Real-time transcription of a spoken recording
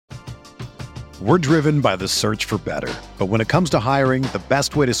We're driven by the search for better. But when it comes to hiring, the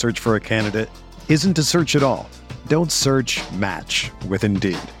best way to search for a candidate isn't to search at all. Don't search, match with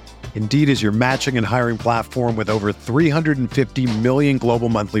Indeed. Indeed is your matching and hiring platform with over 350 million global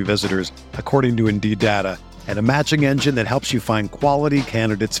monthly visitors, according to Indeed data, and a matching engine that helps you find quality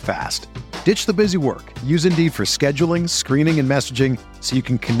candidates fast. Ditch the busy work. Use Indeed for scheduling, screening, and messaging so you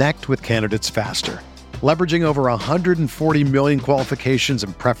can connect with candidates faster. Leveraging over 140 million qualifications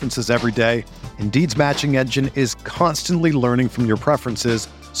and preferences every day, Indeed's matching engine is constantly learning from your preferences,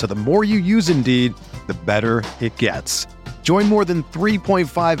 so the more you use Indeed, the better it gets. Join more than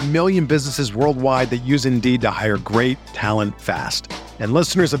 3.5 million businesses worldwide that use Indeed to hire great talent fast. And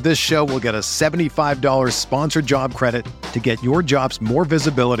listeners of this show will get a $75 sponsored job credit to get your jobs more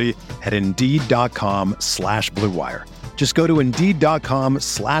visibility at Indeed.com/Blue Wire. Just go to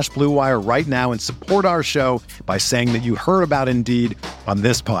Indeed.com/Blue Wire right now and support our show by saying that you heard about Indeed on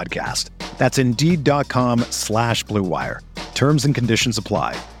this podcast. That's Indeed.com/Blue Wire. Terms and conditions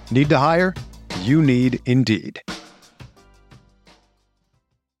apply. Need to hire? You need Indeed.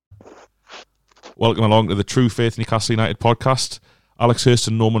 Welcome along to the True Faith Newcastle United podcast. Alex Hurst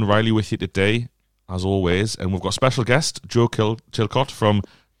and Norman Riley with you today, as always. And we've got a special guest, Joe Chilcott from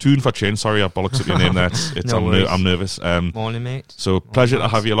Tune for Change. Sorry, I bollocks up your name there. I'm nervous. Morning, mate. So pleasure to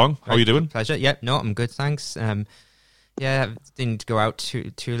have you along. How are you doing? Pleasure. Yep. No, I'm good. Thanks. Didn't go out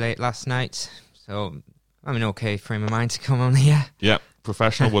too late last night, so I'm in okay frame of mind to come on here. Yeah,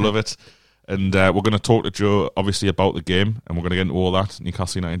 professional. We'll love it. And we're going to talk to Joe, obviously, about the game, and we're going to get into all that.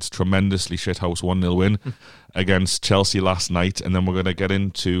 Newcastle United's tremendously shithouse 1-0 win against Chelsea last night, and then we're going to get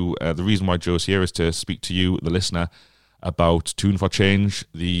into the reason why Joe's here is to speak to you, the listener, about Tune for Change,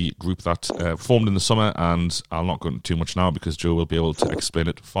 the group that formed in the summer, and I'll not go into too much now because Joe will be able to explain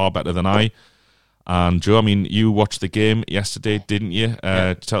it far better than I. And Joe, I mean, you watched the game yesterday, didn't you?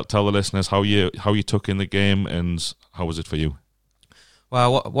 Tell the listeners how you took in the game and how was it for you?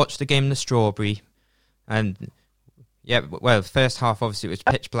 Well, I watched the game in the Strawberry, and first half obviously it was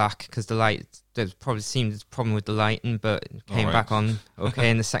pitch black because the light. There probably seemed a problem with the lighting, but it came back on okay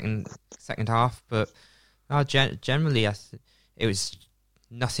in the second half. But generally, it was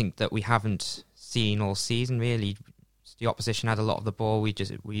nothing that we haven't seen all season. Really, the opposition had a lot of the ball. We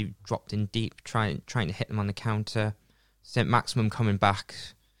dropped in deep, trying to hit them on the counter. St. Maximum coming back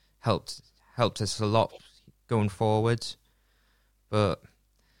helped us a lot going forward. But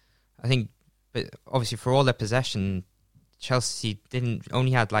I think, obviously for all their possession, Chelsea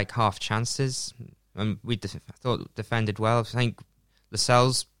only had like half chances, and I thought defended well. I think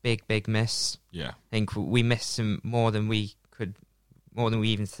Lascelles big miss. Yeah, I think we missed him more than we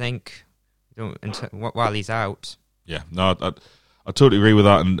even think. While he's out. Yeah, no, I totally agree with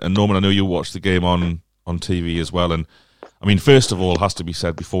that. And Norman, I know you watched the game on TV as well, and I mean, first of all, has to be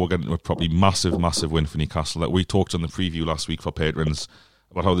said before we get into a probably massive win for Newcastle. That we talked on the preview last week for patrons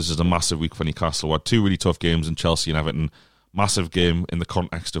about how this is a massive week for Newcastle. We had two really tough games in Chelsea and Everton. Massive game in the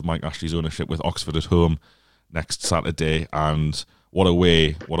context of Mike Ashley's ownership with Oxford at home next Saturday. And what a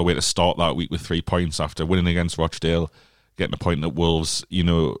way to start that week with 3 points after winning against Rochdale, getting a point at Wolves. You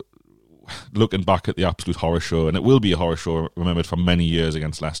know, looking back at the absolute horror show, and it will be a horror show remembered for many years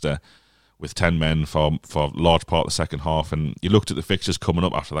against Leicester, with 10 men for a large part of the second half, and you looked at the fixtures coming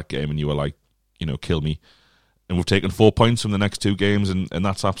up after that game and you were like, you know, kill me. And we've taken 4 points from the next two games, and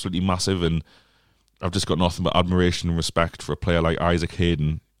that's absolutely massive, and I've just got nothing but admiration and respect for a player like Isaac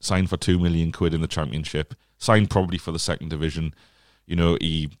Hayden, signed for £2 million in the Championship, signed probably for the second division. You know,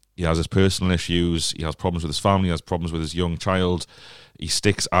 he has his personal issues, he has problems with his family, he has problems with his young child. He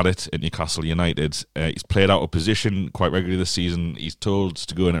sticks at it at Newcastle United. He's played out of position quite regularly this season. He's told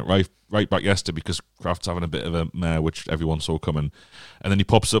to go in at right back yesterday because Kraft's having a bit of a mare, which everyone saw coming. And then he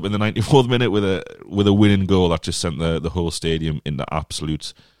pops up in the 94th minute with a winning goal that just sent the whole stadium into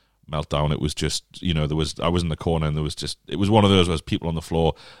absolute meltdown. It was just, you know, I was in the corner and it was one of those where there's people on the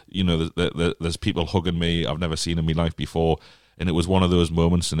floor. You know, there's people hugging me I've never seen in my life before. And it was one of those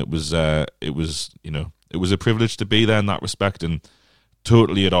moments, and it was you know, it was a privilege to be there in that respect, and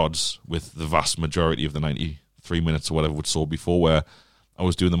totally at odds with the vast majority of the 93 minutes or whatever we saw before, where I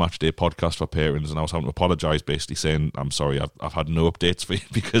was doing the match day podcast for patrons and I was having to apologise, basically saying, I'm sorry, I've had no updates for you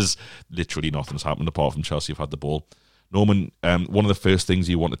because literally nothing's happened apart from Chelsea have had the ball. Norman, one of the first things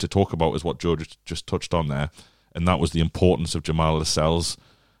you wanted to talk about is what Joe just touched on there, and that was the importance of Jamal Lascelles,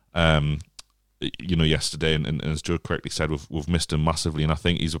 you know, yesterday, and as Joe correctly said, we've missed him massively, and I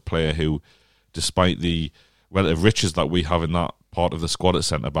think he's a player who, despite the relative riches that we have in that part of the squad at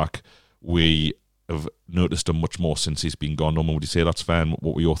centre-back, we have noticed him much more since he's been gone. Norman, would you say that's fair? And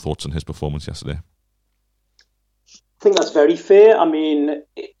what were your thoughts on his performance yesterday? I think that's very fair. I mean,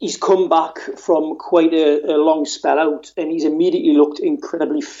 he's come back from quite a long spell out, and he's immediately looked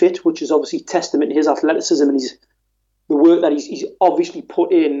incredibly fit, which is obviously testament to his athleticism and the work that he's obviously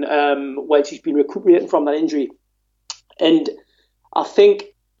put in whilst he's been recuperating from that injury. And I think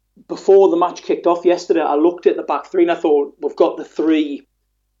before the match kicked off yesterday, I looked at the back three and I thought, we've got the three,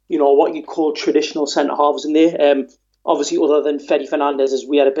 what you'd call traditional centre halves in there. Obviously, other than Fede Fernandez's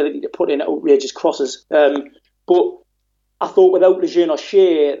weird ability to put in outrageous crosses. But I thought without Lejeune or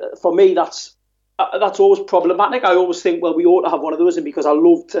Shea, for me, that's always problematic. I always think, well, we ought to have one of those, and because I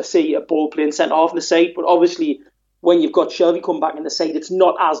love to see a ball playing centre half in the side. But obviously, when you've got Shelvey come back in the side, it's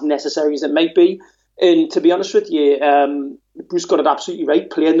not as necessary as it might be. And to be honest with you, Bruce got it absolutely right,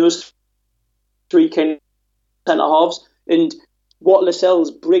 playing those three kind of centre halves. And what Lascelles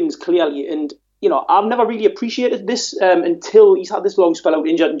brings clearly, and I've never really appreciated this until he's had this long spell out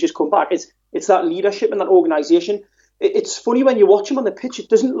injured and just come back. It's that leadership and that organisation. It's funny when you watch him on the pitch, it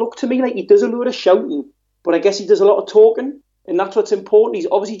doesn't look to me like he does a load of shouting, but I guess he does a lot of talking, and that's what's important. He's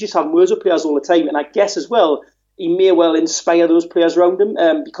obviously just having words with players all the time, and I guess as well, he may well inspire those players around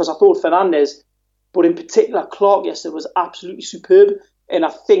him, because I thought Fernandez, but in particular Clark yesterday, was absolutely superb, and I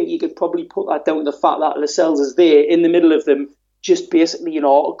think you could probably put that down to the fact that Lascelles is there in the middle of them, just basically,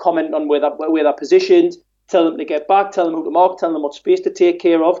 comment on where they're positioned, tell them to get back, tell them who to mark, tell them what space to take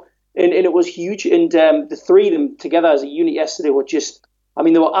care of. And it was huge. And the three of them together as a unit yesterday were just,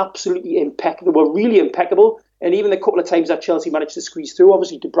 they were absolutely impeccable. They were really impeccable. And even the couple of times that Chelsea managed to squeeze through,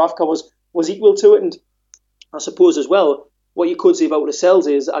 obviously Dubravka was equal to it. And I suppose as well, what you could say about Lascelles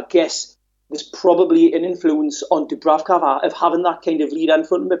is, I guess, there's probably an influence on Dubravka of having that kind of lead in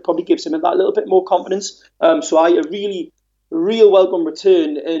front of him. It probably gives him that little bit more confidence. So a real welcome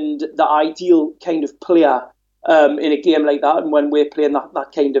return and the ideal kind of player in a game like that, and when we're playing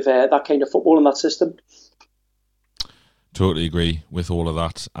that kind of football in that system. Totally agree with all of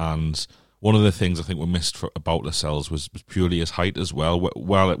that. And one of the things I think we missed about Lascelles was purely his height as well.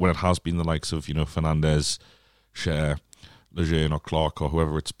 Well, when it has been the likes of Fernandez, Shea, Lejeune or Clark or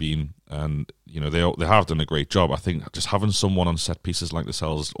whoever it's been, and they have done a great job. I think just having someone on set pieces like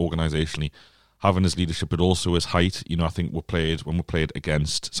Lascelles organisationally, having his leadership, but also his height. I think when we played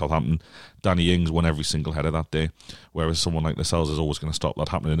against Southampton, Danny Ings won every single header that day, whereas someone like Lascelles is always going to stop that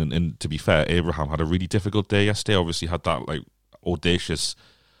happening. And to be fair, Abraham had a really difficult day yesterday. Obviously had that audacious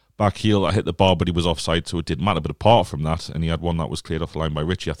back heel that hit the bar, but he was offside, so it didn't matter. But apart from that, and he had one that was cleared off the line by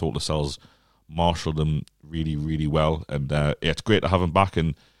Richie, I thought Lascelles marshalled him really, really well. And it's great to have him back.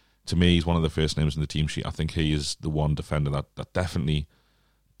 And to me, he's one of the first names in the team sheet. I think he is the one defender that definitely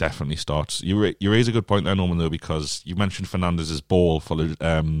starts. You raise a good point there, Norman, though, because you mentioned Fernandez's ball for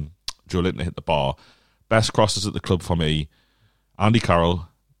Joe Linton to hit the bar. Best crosses at the club for me: Andy Carroll,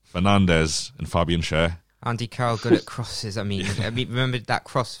 Fernandez, and Fabian Schär. Andy Carroll good at crosses. I mean, remember that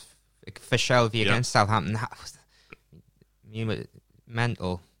cross for Shelvey against Southampton? That was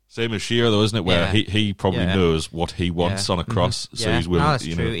mental. Same as Shearer, though, isn't it? Where he probably knows what he wants on a cross, so he's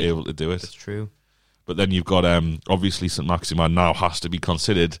willing, able to do it. That's true. But then you've got obviously St Maximin now has to be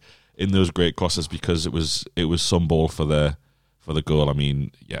considered in those great crosses because it was some ball for the goal.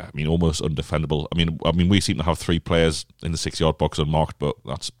 Almost undefendable. I mean, we seem to have three players in the 6-yard box unmarked, but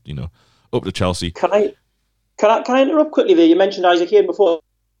that's up to Chelsea. Can I interrupt quickly there? You mentioned Isaac Hayden before.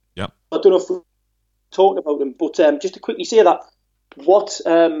 Yeah. I don't know if we're talking about him, but just to quickly say that what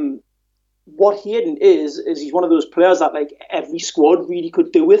Hayden is he's one of those players that every squad really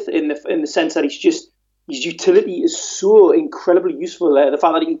could do with in the sense that his utility is so incredibly useful. The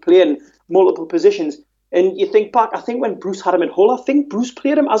fact that he can play in multiple positions, and you think back, I think when Bruce had him in Hull, I think Bruce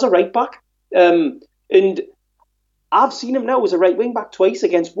played him as a right back, and I've seen him now as a right wing back twice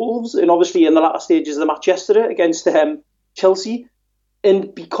against Wolves, and obviously in the latter stages of the match yesterday against Chelsea.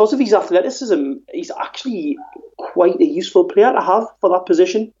 And because of his athleticism, he's actually quite a useful player to have for that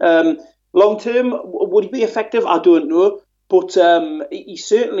position. Long term, would he be effective? I don't know, but he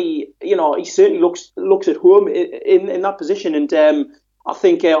certainly looks at home in that position. And I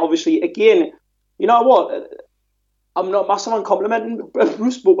think obviously again, you know what? I'm not massive on complimenting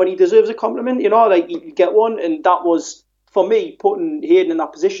Bruce, but when he deserves a compliment, you get one, and that was for me putting Hayden in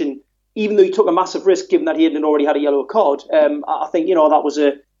that position. Even though he took a massive risk, given that Hayden had already had a yellow card, I think that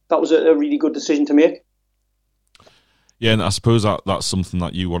was a really good decision to make. Yeah, and I suppose that's something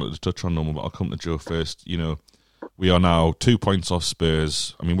that you wanted to touch on, Norman, but I'll come to Joe first. We are now 2 points off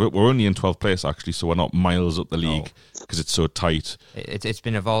Spurs. I mean, we're only in 12th place, actually, so we're not miles up the league because it's so tight. It's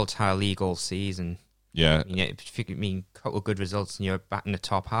been a volatile league all season. Yeah. A couple of good results and you're back in the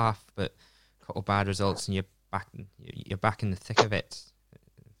top half, but a couple of bad results and you're back in the thick of it.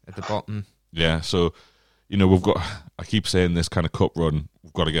 At the bottom. Yeah, so I keep saying this kind of cup run,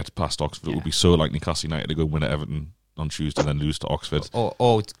 we've got to get past Oxford. It would be so like Newcastle United to go and win at Everton on Tuesday and then lose to Oxford.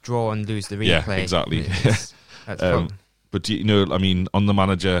 Or draw and lose the replay. Yeah, exactly. But on the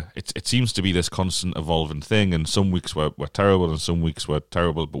manager, it seems to be this constant evolving thing, and some weeks we're terrible, and some weeks we're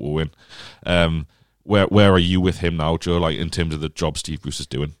terrible, but we'll win. Where are you with him now, Joe? Like in terms of the job Steve Bruce is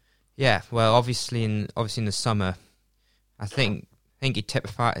doing? Yeah, well, obviously in the summer, I think he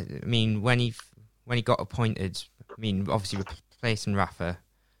typified. I mean, when he got appointed, I mean, obviously replacing Rafa,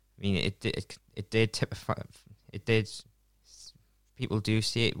 I mean, it did typify. It did. People do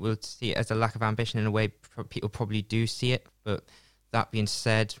see it. Will see it as a lack of ambition in a way. People probably do see it. But that being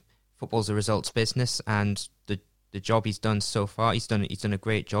said, football's a results business, and the job he's done so far, he's done a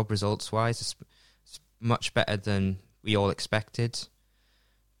great job results wise. It's much better than we all expected.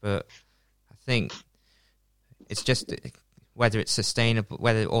 But I think it's just whether it's sustainable,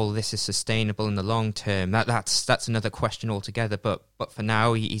 whether all this is sustainable in the long term. That's another question altogether. But for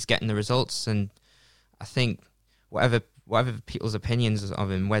now, he's getting the results, and I think whatever people's opinions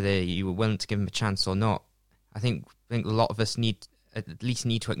of him, whether you were willing to give him a chance or not, I think a lot of us need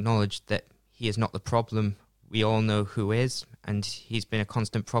to acknowledge that he is not the problem. We all know who is, and he's been a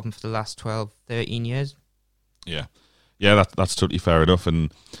constant problem for the last 12, 13 years. Yeah, that's totally fair enough.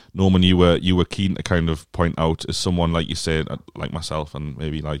 And Norman, you were keen to kind of point out, as someone like you said, like myself, and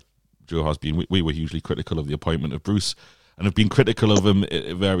maybe like Joe has been, we were hugely critical of the appointment of Bruce, and have been critical of him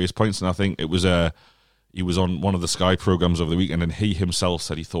at various points. And I think it was he was on one of the Sky programmes over the weekend, and he himself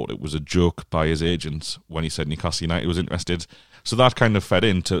said he thought it was a joke by his agents when he said Newcastle United was interested. So that kind of fed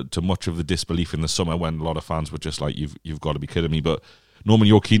into much of the disbelief in the summer, when a lot of fans were just like, you've got to be kidding me. But Norman,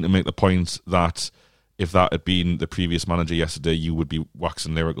 you're keen to make the point that if that had been the previous manager yesterday, you would be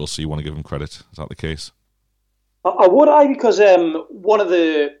waxing lyrical, so you want to give him credit. Is that the case? I would, because one of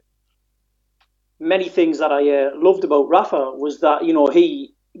the many things that I loved about Rafa was that,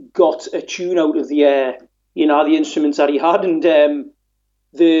 he got a tune out of the the instruments that he had, and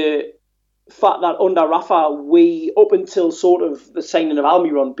the fact that under Rafa, we up until sort of the signing of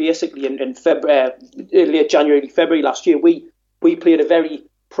Almiron, basically in February, late January, February last year, we played a very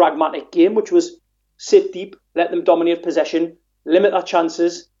pragmatic game, which was sit deep, let them dominate possession, limit their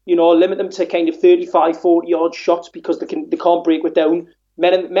chances, limit them to kind of 35, 40 odd shots, because they can't break it down.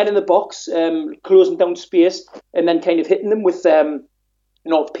 Men in the box, closing down space, and then kind of hitting them with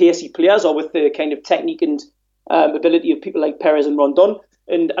pacey players, or with the kind of technique and ability of people like Perez and Rondon.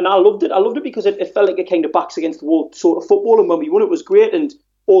 And I loved it. I loved it because it felt like a kind of backs against the wall sort of football. And when we won, it was great. And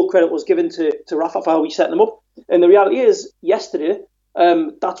all credit was given to Rafa for how we set them up. And the reality is, yesterday,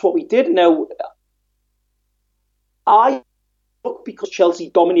 that's what we did. Now, I look, because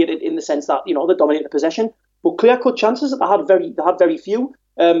Chelsea dominated in the sense that, they dominated the possession, but clear-cut chances, they had very few.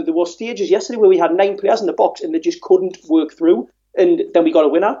 There were stages yesterday where we had 9 players in the box and they just couldn't work through. And then we got a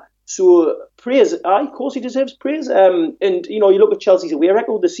winner. So praise, of course he deserves praise. And you look at Chelsea's away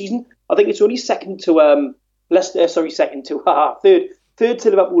record this season. I think it's only third to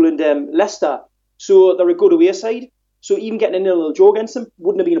Liverpool and Leicester. So they're a good away side. So even getting a 0-0 draw against them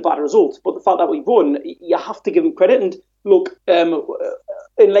wouldn't have been a bad result. But the fact that we've won, you have to give them credit. And look, in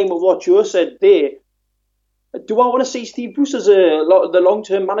line with what Joe said there, do I want to see Steve Bruce as the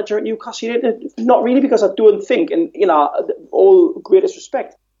long-term manager at Newcastle United? Not really, because I don't think, and all greatest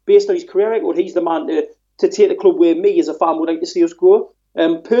respect, based on his career record, he's the man to take the club where me as a fan would like to see us grow.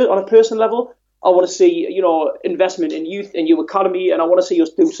 On a personal level, I want to see investment in youth and youth academy, and I want to see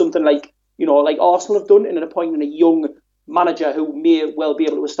us do something like Arsenal have done, in appointing a young manager who may well be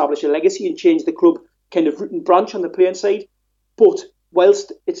able to establish a legacy and change the club kind of root and branch on the playing side. But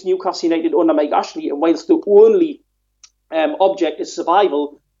whilst it's Newcastle United under Mike Ashley, and whilst the only object is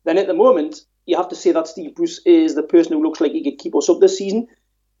survival, then at the moment you have to say that Steve Bruce is the person who looks like he could keep us up this season.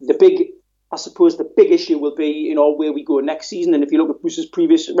 The big issue will be, where we go next season. And if you look at Bruce's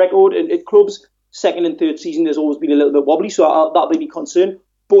previous record at clubs, second and third season has always been a little bit wobbly, so that'll be my concern.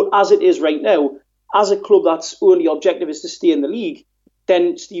 But as it is right now, as a club that's only objective is to stay in the league,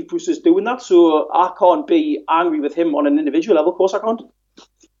 then Steve Bruce is doing that. So I can't be angry with him on an individual level. Of course I can't.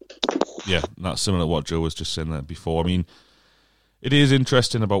 Yeah, that's similar to what Joe was just saying there before. I mean, it is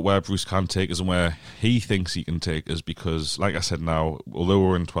interesting about where Bruce can take us and where he thinks he can take us, because, like I said now, although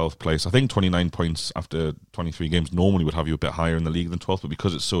we're in 12th place, I think 29 points after 23 games normally would have you a bit higher in the league than 12th, but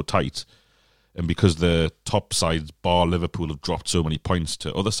because it's so tight, and because the top sides, bar Liverpool, have dropped so many points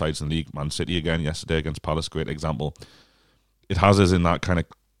to other sides in the league, Man City again yesterday against Palace, great example, it has us in that kind of,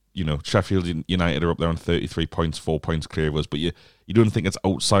 Sheffield United are up there on 33 points, 4 points clear of us, but you don't think it's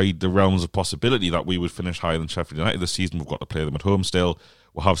outside the realms of possibility that we would finish higher than Sheffield United this season. We've got to play them at home still.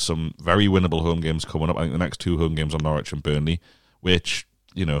 We'll have some very winnable home games coming up. I think the next 2 home games are Norwich and Burnley, which,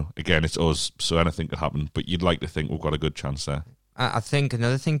 again, it's us, so anything could happen. But you'd like to think we've got a good chance there. I think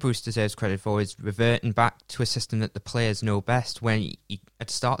another thing Bruce deserves credit for is reverting back to a system that the players know best. When at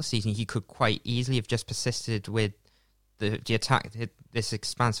the start of the season, he could quite easily have just persisted with the attack, this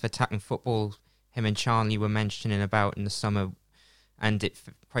expansive attacking football him and Charlie were mentioning about in the summer, and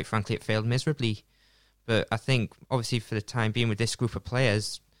quite frankly, it failed miserably. But I think, obviously, for the time being with this group of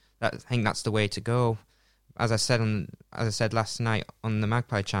players, I think that's the way to go. As I said last night on the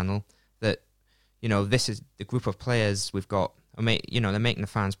Magpie channel, that this is the group of players we've got. They're making the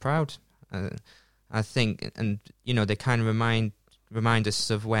fans proud. I think, and they kind of remind us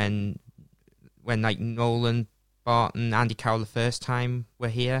of when like Nolan, Barton, Andy Carroll the first time were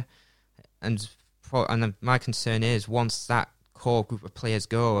here, and my concern is once that core group of players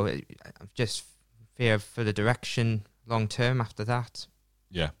go, I just fear for the direction long term after that.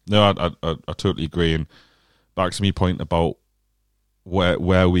 Yeah, no, I totally agree. And back to my point about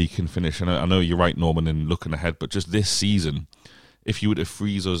where we can finish, and I know you're right, Norman, in looking ahead, but just this season, if you were to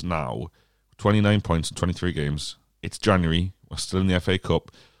freeze us now, 29 points in 23 games, it's January, we're still in the FA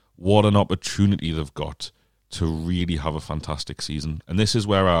Cup, what an opportunity they've got to really have a fantastic season. And this is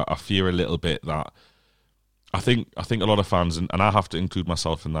where I fear a little bit that I think a lot of fans, and I have to include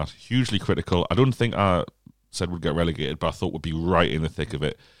myself in that, hugely critical. I don't think I said we'd get relegated, but I thought we'd be right in the thick of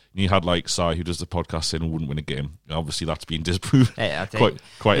it. And you had like Si, who does the podcast, saying we wouldn't win a game. Obviously, that's been disproved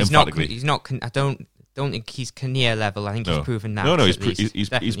quite emphatically. He's not. I don't think he's Kinnear level. I think he's proven that. No,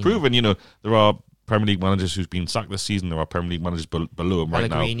 he's proven. There are Premier League managers who's been sacked this season. There are Premier League managers below him right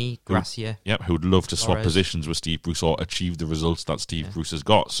now. Pellegrini, Gracia. Who'd love to swap positions with Steve Bruce or achieve the results that Steve Bruce has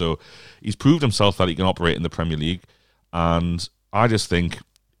got. So he's proved himself that he can operate in the Premier League. And I just think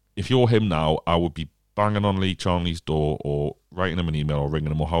if you're him now, I would be banging on Lee Charnley's door or writing him an email or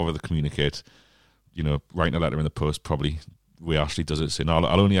ringing him or however they communicate, writing a letter in the post, probably the way Ashley does it, saying I'll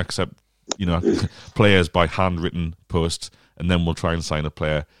only accept players by handwritten posts, and then we'll try and sign a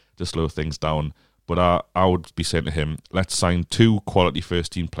player to slow things down. But I would be saying to him, let's sign 2 quality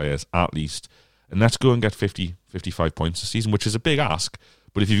first team players at least, and let's go and get 50, 55 points a season, which is a big ask.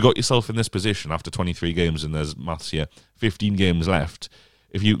 But if you've got yourself in this position after 23 games, and there's maths here, 15 games left,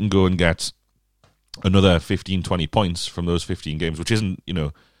 if you can go and get another 15, 20 points from those 15 games, which isn't,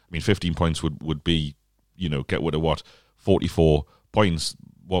 15 points would be, get rid of what, 44 points,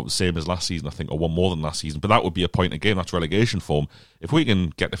 same as last season, I think, or one more than last season. But that would be a point a game. That's relegation form. If we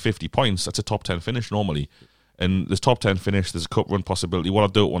can get to 50 points, that's a top 10 finish normally. And this top 10 finish, there's a cup run possibility. What I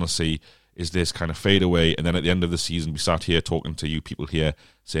don't want to see is this kind of fade away, and then at the end of the season, we sat here talking to you people here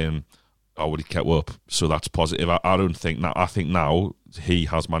saying, oh, well, he kept up, so that's positive. I don't think that. I think now he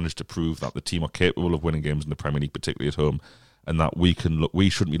has managed to prove that the team are capable of winning games in the Premier League, particularly at home, and that we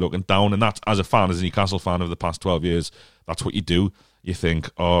shouldn't be looking down. And that, as a fan, as a Newcastle fan of the past 12 years, that's what you do. You think,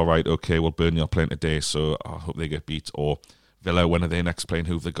 oh, right, okay, well, Burnley are playing today, so I hope they get beat. Or Villa, when are they next playing?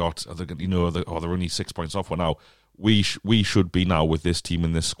 Who have they got? Are they, they're only 6 points off. Well, now, we should be now with this team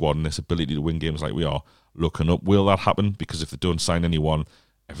and this squad and this ability to win games like we are, looking up. Will that happen? Because if they don't sign anyone,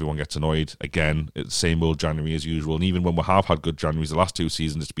 everyone gets annoyed. Again, it's the same old January as usual. And even when we have had good Januaries the last 2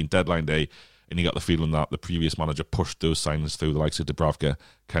 seasons, it's been deadline day, and you got the feeling that the previous manager pushed those signings through, the likes of Dubravka,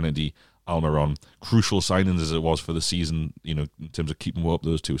 Kennedy, Almiron, crucial signings as it was for the season, in terms of keeping up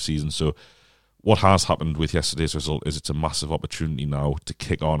those 2 seasons. So what has happened with yesterday's result is it's a massive opportunity now to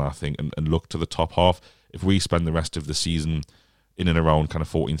kick on, I think, and look to the top half. If we spend the rest of the season in and around kind of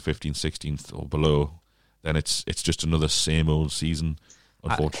 14th, 15th, 16th or below, then it's just another same old season,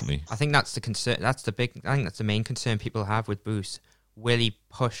 unfortunately. I think that's the concern. I think that's the main concern people have with Bruce. Will he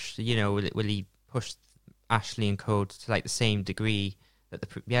push? Will he push Ashley and co to like the same degree that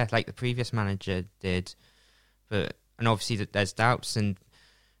the previous manager did? And obviously that there's doubts, and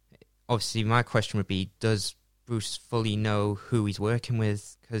obviously my question would be: does Bruce fully know who he's working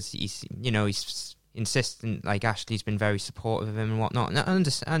with? Because he's insistent. Like Ashley's been very supportive of him and whatnot. And I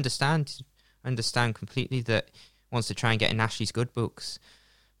understand completely that he wants to try and get in Ashley's good books.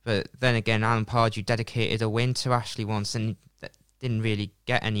 But then again, Alan Pardew dedicated a win to Ashley once and didn't really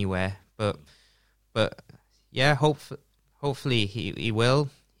get anywhere. But yeah, hopefully he will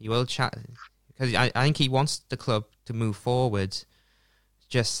chat, because I think he wants the club to move forward.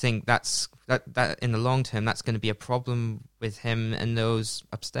 Just think that in the long term, that's going to be a problem with him and those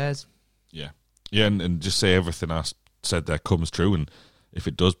upstairs. Yeah, and just say everything I said there comes true, and if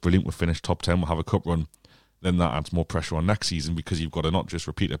it does, brilliant. We'll finish top 10. We'll have a cup run. Then that adds more pressure on next season, because you've got to not just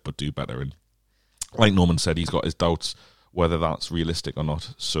repeat it but do better. And like Norman said, he's got his doubts whether that's realistic or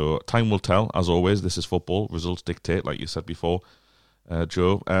not. So time will tell. As always, this is football. Results dictate, like you said before.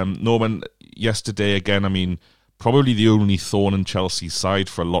 Joe. Norman, yesterday again, I mean, probably the only thorn in Chelsea's side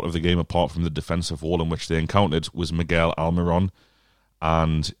for a lot of the game, apart from the defensive wall in which they encountered, was Miguel Almiron.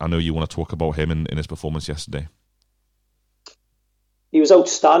 And I know you want to talk about him in his performance yesterday. He was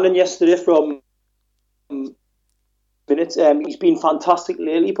outstanding yesterday from minutes. He's been fantastic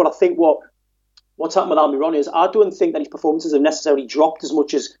lately, but I think what's happened with Almiron is I don't think that his performances have necessarily dropped as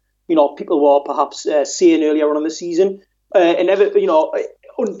much as people were perhaps saying earlier on in the season. And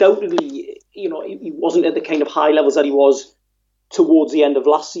undoubtedly, he wasn't at the kind of high levels that he was towards the end of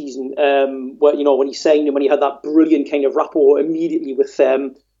last season, where when he signed and when he had that brilliant kind of rapport immediately with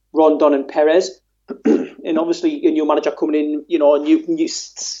Rondon and Perez. And obviously a new manager coming in, a new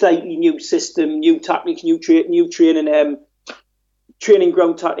slightly new system, new tactics, new training, training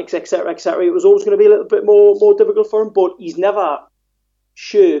ground tactics, etc., etc. It was always going to be a little bit more difficult for him, but he's never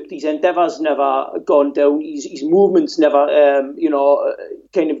shirked. His endeavours never gone down. His movements never,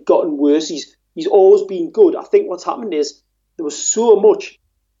 kind of gotten worse. He's always been good. I think what's happened is there was so much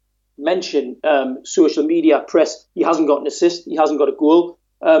mention, social media, press. He hasn't got an assist. He hasn't got a goal.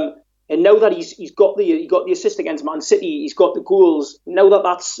 And now that he's got the assist against Man City, he's got the goals. Now that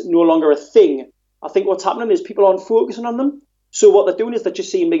that's no longer a thing, I think what's happening is people aren't focusing on them. So what they're doing is they're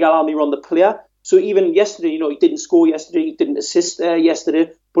just seeing Miguel Almiron, the player. So even yesterday, he didn't score yesterday, he didn't assist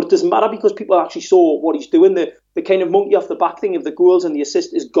yesterday, but it doesn't matter because people actually saw what he's doing. The kind of monkey off the back thing of the goals and the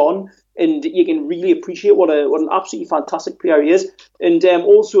assist is gone, and you can really appreciate what an absolutely fantastic player he is. And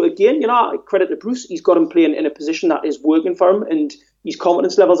also, again, credit to Bruce, he's got him playing in a position that is working for him, and his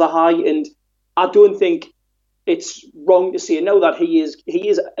confidence levels are high. And I don't think it's wrong to say now that he is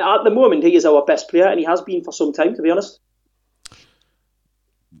at the moment he is our best player, and he has been for some time, to be honest.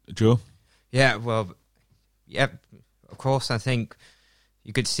 Joe? Yeah, well, yeah, of course. I think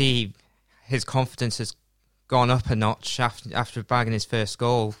you could see his confidence has gone up a notch after bagging his first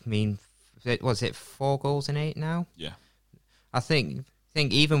goal. I mean, was it 4 goals in 8 now? Yeah. I think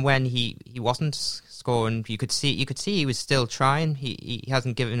even when he wasn't scoring, you could see he was still trying. He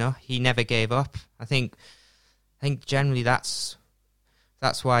hasn't given up. He never gave up. I think generally that's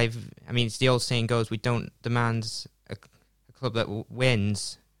why. I mean, it's the old saying goes: we don't demand a club that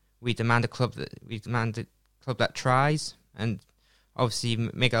wins. We demand a club that tries, and obviously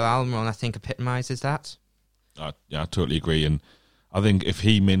Miguel Almiron, I think, epitomises that. Yeah, I totally agree, and I think if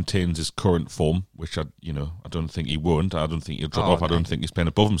he maintains his current form, which I don't think he won't. I don't think he'll drop off. I don't think he's playing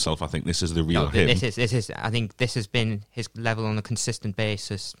above himself. I think this is the real him. This is. I think this has been his level on a consistent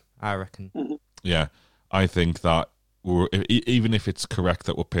basis, I reckon. Mm-hmm. Yeah, I think that even if it's correct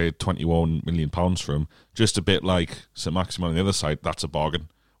that we're paid £21 million for him, just a bit like St Maximin on the other side, that's a bargain.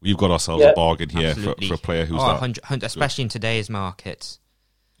 We've got ourselves a bargain here for a player who's 100, especially in today's market.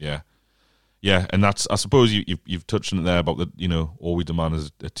 Yeah, and that's, I suppose you've touched on it there about all we demand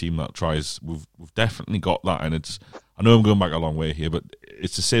is a team that tries. We've definitely got that, and I know I'm going back a long way here, but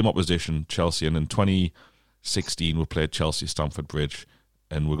it's the same opposition, Chelsea, and in 2016 we played Chelsea Stamford Bridge,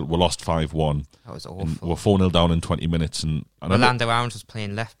 and we lost 5-1. That was awful. We're 4-0 down in 20 minutes, and Orlando Aarons was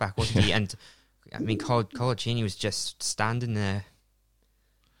playing left back, wasn't he? And I mean, Colaccini was just standing there.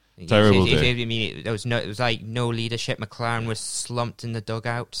 Terrible day. I mean, it was like no leadership. McLaren was slumped in the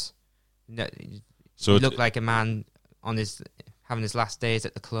dugout. So it looked like a man having his last days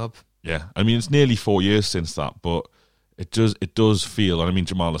at the club. Yeah, I mean, it's nearly 4 years since that, but it does feel, and I mean,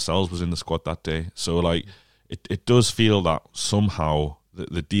 Jamal Lascelles was in the squad that day, so like it does feel that somehow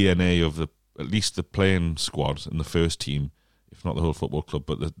the DNA of at least the playing squad and the first team, if not the whole football club,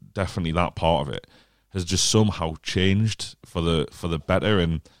 but definitely that part of it has just somehow changed for the better.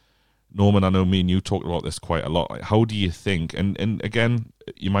 And Norman, I know me and you talked about this quite a lot. Like, how do you think, and again,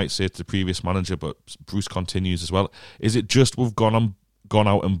 you might say it's the previous manager, but Bruce continues as well, is it just we've gone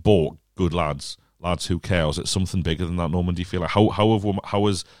out and bought good lads who care, or is it something bigger than that, Norman? Do you feel like how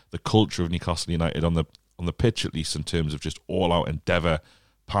is the culture of Newcastle United on the pitch, at least in terms of just all-out endeavour,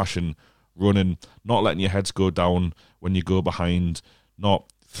 passion, running, not letting your heads go down when you go behind, not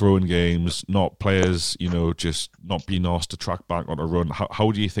throwing games, not players, just not being asked to track back or to run?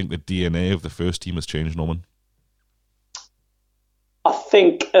 How do you think the DNA of the first team has changed, Norman? I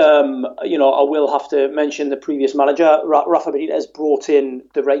think, I will have to mention the previous manager, Rafa Benitez, brought in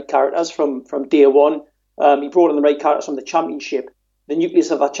the right characters from day one. He brought in the right characters from the Championship. The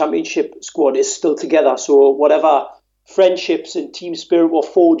nucleus of that Championship squad is still together, so whatever friendships and team spirit were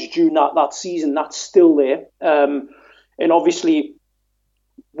forged during that season, that's still there. And obviously,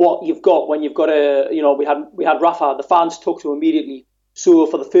 what you've got when you've got we had Rafa, the fans took to him immediately. So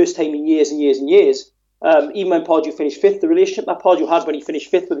for the first time in years and years and years, even when Pardew finished 5th, the relationship that Pardew had when he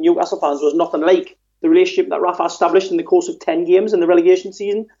finished 5th with Newcastle fans was nothing like the relationship that Rafa established in the course of 10 games in the relegation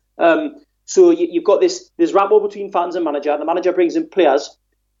season. So you've got this rapport between fans and manager. The manager brings in players.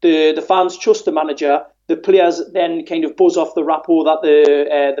 The fans trust the manager. The players then kind of buzz off the rapport that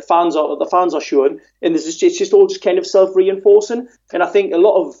the fans are showing, and it's just all just kind of self-reinforcing. And I think a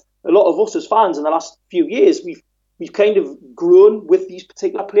lot of us as fans in the last few years, we've kind of grown with these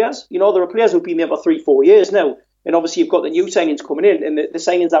particular players. You know, there are players who've been there for 3-4 years now, and obviously you've got the new signings coming in, and the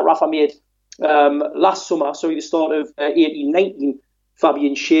signings that Rafa made last summer, the start of 18-19,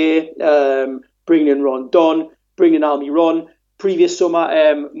 Fabian Schär, bringing in Rondon, bringing in Almiron. Previous summer,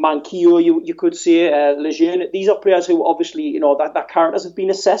 Manquillo, you could say, Lejeune. These are players who obviously, you know, that characters have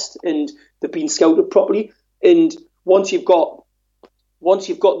been assessed and they've been scouted properly. And once you've got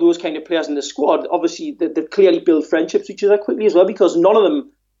those kind of players in the squad, obviously they clearly build friendships with each other quickly as well, because none of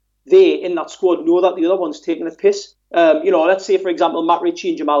them in that squad know that the other one's taking a piss. You know, let's say, for example, Matt Ritchie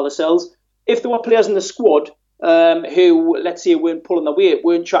and Jamal Lascelles. If there were players in the squad who, let's say, weren't pulling their weight,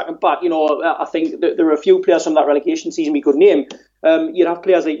 weren't tracking back, you know, I think that there are a few players from that relegation season we could name. You'd have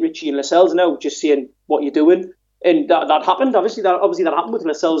players like Ritchie and Lascelles now just saying, what you're doing. And that happened. Obviously, that happened with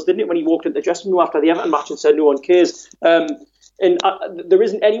Lascelles, didn't it, when he walked into the dressing room after the Everton match and said no one cares. And there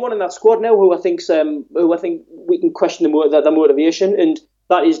isn't anyone in that squad now who I think we can question the motivation, and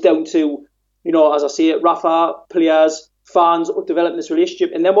that is down to, you know, as I say, Rafa, players, fans developing this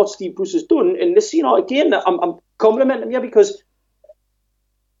relationship, and then what Steve Bruce has done. And this, you know, again, I'm complimenting him here because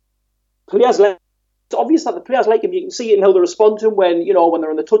players like. It's obvious that the players like him. You can see it in how they respond to him when they're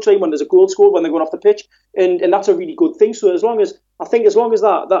on the touchline, when there's a goal scored, when they're going off the pitch, and that's a really good thing. So as long as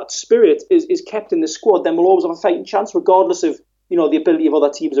that spirit is kept in the squad, then we'll always have a fighting chance, regardless of, you know, the ability of other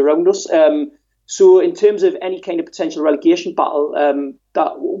teams around us. So in terms of any kind of potential relegation battle,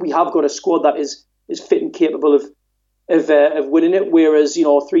 that we have got a squad that is fit and capable of winning it. Whereas, you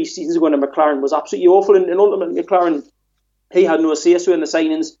know, 3 seasons ago, McLaren was absolutely awful, and ultimately McLaren, he had no say-so in the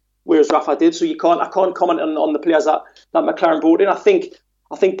signings, whereas Rafa did. So I can't comment on the players that McLaren brought in. I think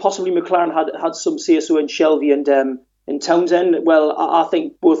possibly McLaren had some say-so in Shelvey and Townsend. Well, I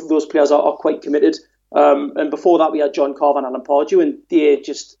think both of those players are quite committed. And before that, we had John Carver and Alan Pardew, and they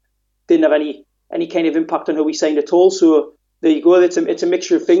just didn't have any kind of impact on who we signed at all. So there you go. It's a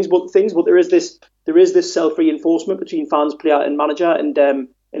mixture of things, but there is this self-reinforcement between fans, player, and manager, and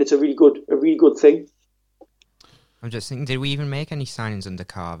it's a really good thing. I'm just thinking, did we even make any signings under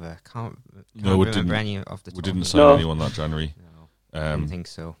Carver? Can't we remember any off the top. We didn't sign anyone that January. No, I didn't think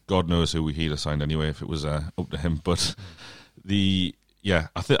so. God knows who he'd have signed anyway if it was up to him. But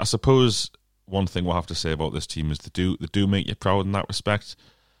I suppose one thing we'll have to say about this team is they do make you proud in that respect.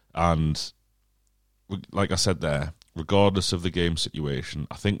 And like I said there, regardless of the game situation,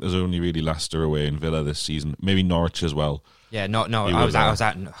 I think there's only really Leicester away and Villa this season. Maybe Norwich as well. Yeah, no, I was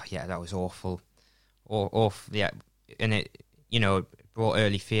at. Yeah, that was awful. Yeah, and it, you know, brought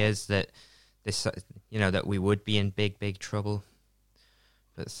early fears that this, you know, that we would be in big trouble.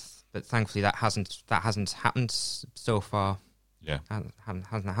 But thankfully that hasn't happened so far. Yeah, hasn't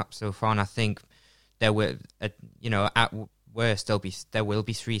happened so far, and I think there will, you know, at worst there will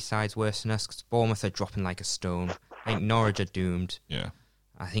be 3 sides worse than us, because Bournemouth are dropping like a stone. I think Norwich are doomed. Yeah,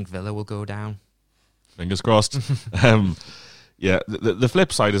 I think Villa will go down. Fingers crossed. Yeah, the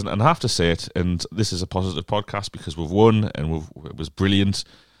flip side isn't, and I have to say it, and this is a positive podcast because we've won and it was brilliant.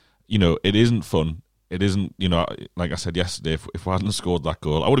 You know, it isn't fun. It isn't, you know, like I said yesterday, if we hadn't scored that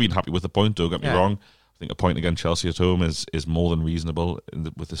goal, I would have been happy with the point, don't get me wrong. I think a point against Chelsea at home is more than reasonable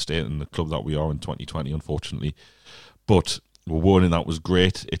with the state and the club that we are in 2020, unfortunately. But we won, and that was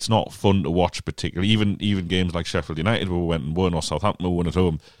great. It's not fun to watch, particularly, even games like Sheffield United where we went and won, or Southampton who won at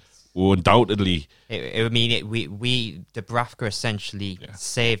home. Well, undoubtedly, we Dubravka essentially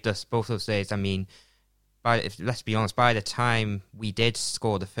saved us both those days. I mean, let's be honest, by the time we did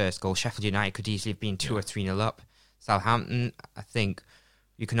score the first goal, Sheffield United could easily have been 2 or 3-0 up. Southampton, I think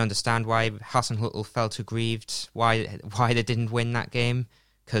you can understand why Hasenhüttl felt aggrieved, why they didn't win that game,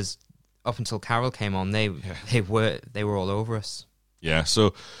 because up until Carroll came on, they were all over us. Yeah,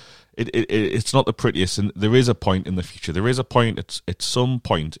 so. It's not the prettiest, and there is a point in the future. There is a point at some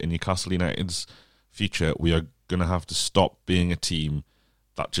point in Newcastle United's future we are going to have to stop being a team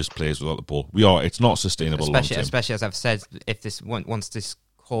that just plays without the ball. We are. It's not sustainable. Especially as I've said, if once this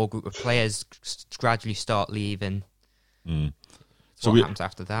whole group of players gradually start leaving, so what happens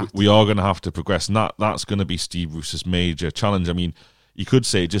after that? We are going to have to progress, and that's going to be Steve Bruce's major challenge. I mean, you could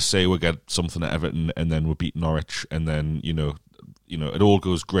say we'll get something at Everton, and then we'll beat Norwich, and then you know, it all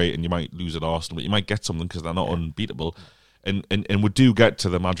goes great, and you might lose at Arsenal, but you might get something because they're not unbeatable. And we do get to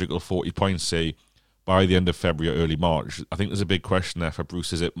the magical 40 points, say, by the end of February or early March, I think there's a big question there for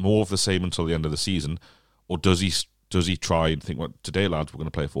Bruce. Is it more of the same until the end of the season, or does he try and think, well, today, lads, we're going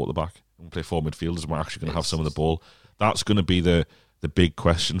to play 4 at the back, we're going to play 4 midfielders, and we're actually going to have some of the ball? That's going to be the big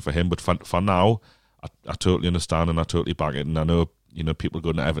question for him. But for now, I totally understand and I totally back it. And I know, people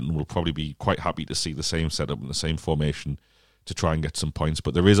going to Everton will probably be quite happy to see the same setup and the same formation to try and get some points.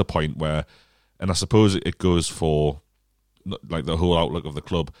 But there is a point where, and I suppose it goes for like the whole outlook of the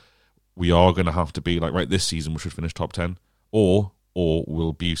club, we are going to have to be like, right, this season we should finish top 10, or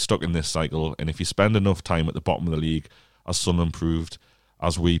we'll be stuck in this cycle. And if you spend enough time at the bottom of the league, as Sunderland proved,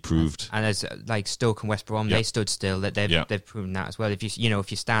 as we proved, and as like Stoke and West Brom, they stood still. That they've proven that as well. If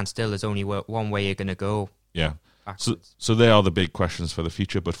you stand still, there's only one way you're going to go. Yeah. So they are the big questions for the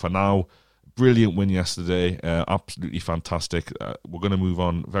future. But for now, brilliant win yesterday. Absolutely fantastic. We're going to move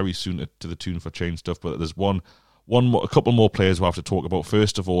on very soon to the Tune for Change stuff. But there's a couple more players we'll have to talk about.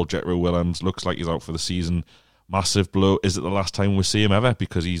 First of all, Jetro Willems looks like he's out for the season. Massive blow. Is it the last time we see him ever?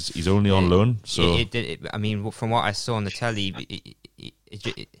 Because he's only on loan. So I mean, from what I saw on the telly,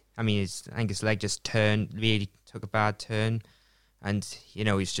 I think his leg just really took a bad turn, and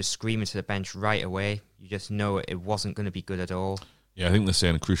he's just screaming to the bench right away. You just know it wasn't going to be good at all. Yeah, I think they're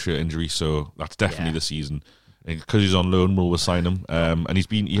saying a cruciate injury, so that's definitely the season. Because he's on loan, we'll sign him. And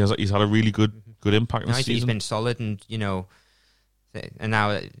he's had a really good impact this season. He's been solid, and and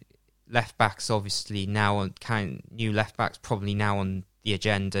now left backs obviously now on new left backs probably now on the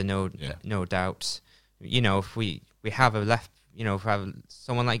agenda. No doubt. If we have a left. If we have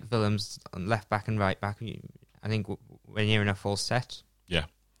someone like Willems on left back and right back, I think we're near enough all set.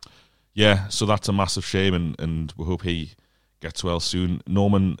 Yeah. So that's a massive shame, and we hope he gets well soon.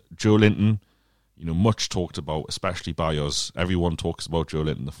 Norman, Joe Linton, much talked about, especially by us. Everyone talks about Joe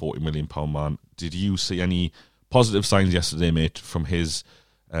Linton, the £40 million man. Did you see any positive signs yesterday, mate, from his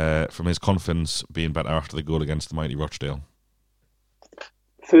confidence being better after the goal against the mighty Rochdale?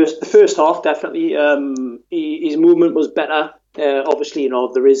 The first half, definitely. His movement was better. Obviously,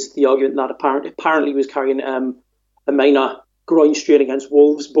 there is the argument that apparently he was carrying a minor groin strain against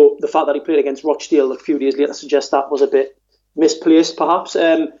Wolves, but the fact that he played against Rochdale a few days later suggests that was a bit misplaced, perhaps.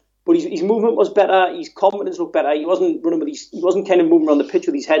 But his movement was better. His confidence looked better. He wasn't running he wasn't kind of moving around the pitch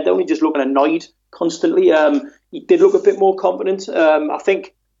with his head down. He just looking annoyed constantly. He did look a bit more confident. I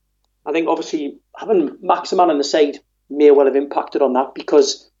think obviously having Maximin on the side may well have impacted on that,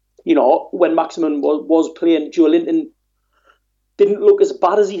 because when Maximin was playing, Joe Linton didn't look as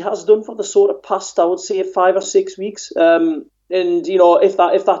bad as he has done for the sort of past, I would say, 5 or 6 weeks. And if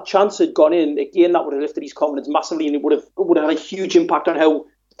that chance had gone in again, that would have lifted his confidence massively, and it would have had a huge impact on how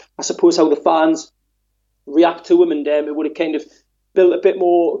the fans react to him, and it would have kind of built a bit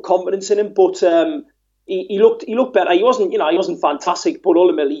more confidence in him. But he looked better. He wasn't fantastic, but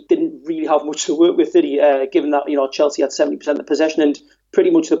ultimately he didn't really have much to work with, did he? Given that Chelsea had 70% of the possession and pretty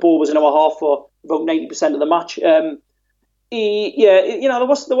much the ball was in our half for about 90% of the match.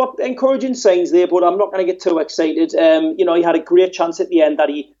 There were encouraging signs there, but I'm not going to get too excited. He had a great chance at the end that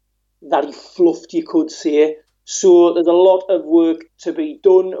he fluffed, you could say. So there's a lot of work to be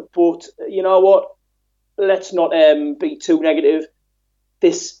done, but you know what? Let's not be too negative.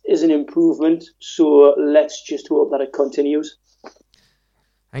 This is an improvement, so let's just hope that it continues.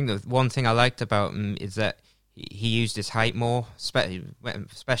 I think the one thing I liked about him is that he used his height more,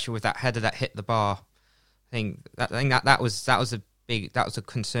 especially with that header that hit the bar. I think that was a big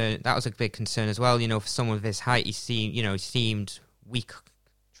concern. That was a big concern as well. For someone with his height, he seemed weak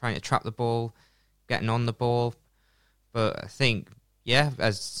trying to trap the ball, getting on the ball. But I think,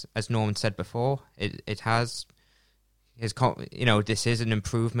 as Norman said before, it has this is an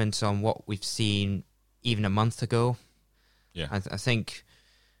improvement on what we've seen even a month ago. Yeah, I think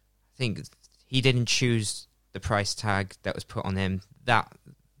he didn't choose the price tag that was put on him. That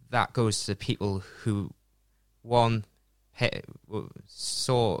goes to the people who who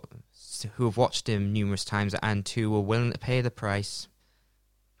have watched him numerous times, and two were willing to pay the price.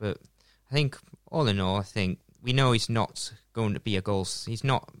 But I think all in all, we know he's not going to be he's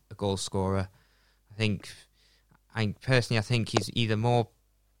not a goal scorer. I personally think he's either more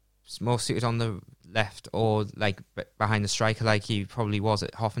suited on the left or like behind the striker, like he probably was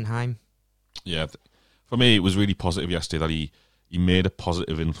at Hoffenheim. Yeah, for me, it was really positive yesterday that he made a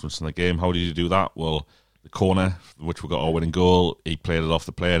positive influence in the game. How did he do that? Well, the corner, which we got our winning goal, he played it off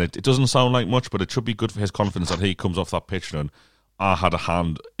the play, and it doesn't sound like much, but it should be good for his confidence that he comes off that pitch and I had a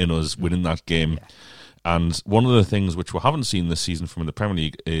hand in us winning that game. Yeah. And one of the things which we haven't seen this season from in the Premier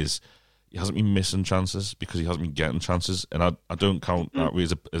League is, he hasn't been missing chances because he hasn't been getting chances, and I don't count that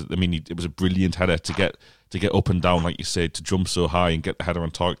really it was a brilliant header to get up and down, like you said, to jump so high and get the header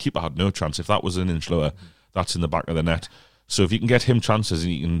on target. Keeper had no chance. If that was an inch lower, that's in the back of the net. So if you can get him chances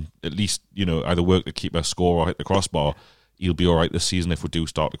and you can at least, either work the keeper, score, or hit the crossbar, he'll be all right this season if we do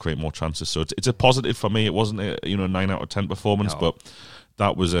start to create more chances. So it's a positive for me. It wasn't a 9 out of 10 performance, but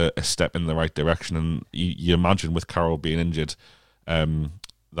that was a step in the right direction. And you imagine with Carroll being injured,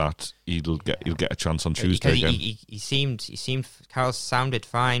 that he'll get a chance on Tuesday again. He seemed Carroll sounded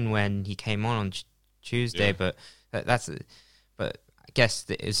fine when he came on Tuesday, but I guess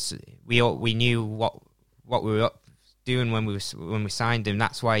we knew what we were up doing when we signed him.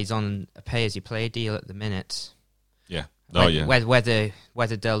 That's why he's on a pay-as-you-play deal at the minute. Yeah. Whether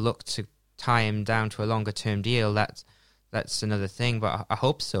they'll look to tie him down to a longer-term deal, that's another thing. But I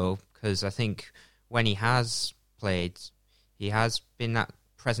hope so, because I think when he has played, he has been that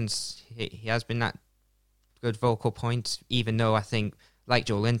presence. He has been that good vocal point. Even though I think, like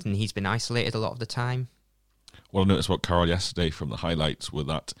Joe Linton, he's been isolated a lot of the time. Well, I noticed what Carroll yesterday from the highlights were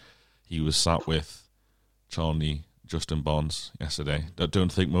that he was sat with Charnley, Justin Barnes yesterday. I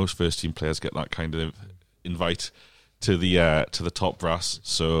don't think most first team players get that kind of invite to the top brass.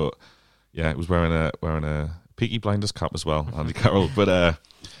 So yeah, it was wearing a Peaky Blinders cap as well, Andy Carroll. But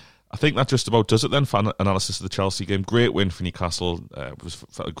I think that just about does it then for analysis of the Chelsea game. Great win for Newcastle. It was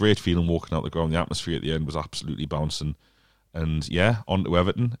a great feeling walking out the ground. The atmosphere at the end was absolutely bouncing. And yeah, on to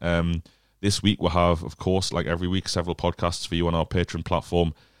Everton. This week we'll have, of course, like every week, several podcasts for you on our Patreon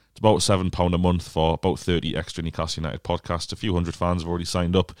platform. It's about £7 a month for about 30 extra Newcastle United podcasts. A few hundred fans have already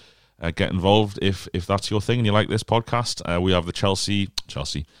signed up. Get involved if that's your thing and you like this podcast. We have the Chelsea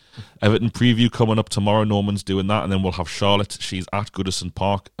Everton preview coming up tomorrow. Norman's doing that, and then we'll have Charlotte. She's at Goodison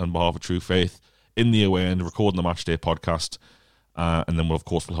Park on behalf of True Faith in the away end, recording the Matchday podcast, and then we'll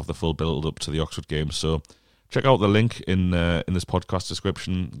have the full build up to the Oxford game. So check out the link in this podcast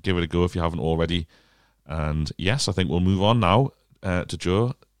description. Give it a go if you haven't already. And yes, I think we'll move on now to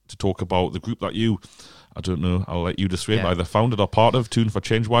Joe to talk about the group that I don't know, I'll let you describe, either founded or part of Tune for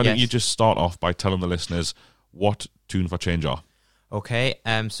Change. Why don't you just start off by telling the listeners what Tune for Change are? Okay,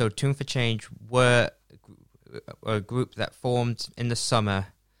 so Tune for Change were a group that formed in the summer,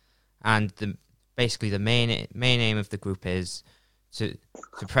 and basically the main aim of the group is to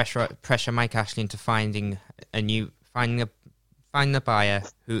pressure Mike Ashley into finding a buyer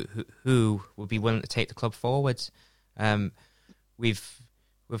who would be willing to take the club forward.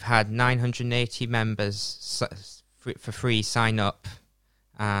 We've had 980 members for free sign up,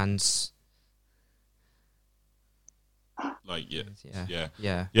 and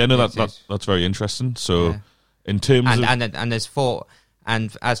that's very interesting. So in terms of and there's four,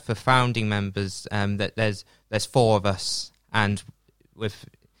 and as for founding members, that there's four of us, and with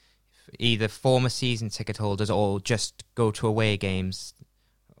either former season ticket holders or just go to away games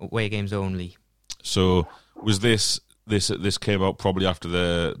only. So was this came out probably after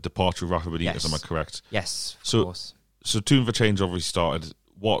the departure of Rafa Benitez, am I correct? Yes, of course. So Tune for Change obviously started.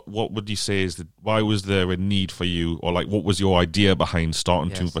 What would you say is why was there a need for you, or like what was your idea behind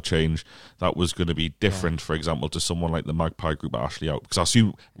starting Tune for Change that was going to be different, for example, to someone like the Magpie group at Ashley Out? Because I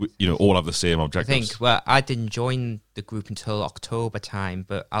assume all have the same objectives. I didn't join the group until October time,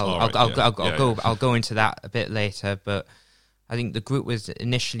 but I'll go into that a bit later. But I think the group was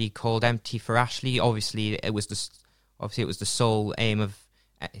initially called Empty for Ashley. Obviously, it was the sole aim of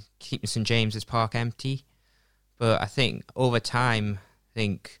keeping St James's Park empty. But I think over time,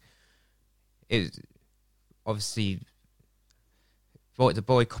 it obviously the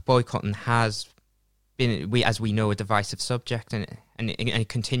boycotting has been, as we know, a divisive subject, and it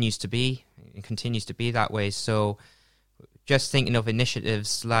continues to be. It continues to be that way. So, just thinking of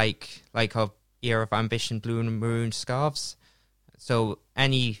initiatives like our Year of Ambition blue and maroon scarves. So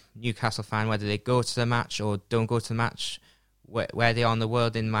any Newcastle fan, whether they go to the match or don't go to the match, where they are in the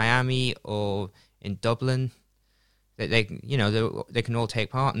world, in Miami or in Dublin, they can all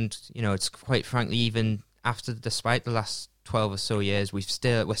take part. And it's quite frankly, even despite the last 12 or so years, we're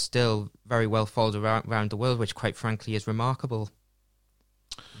still very well followed around the world, which quite frankly is remarkable.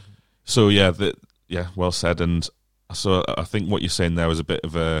 So well said. And so I think what you're saying there is a bit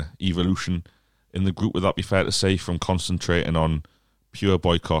of a evolution in the group. Would that be fair to say, from concentrating on pure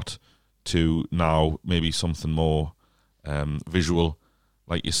boycott to now maybe something more visual,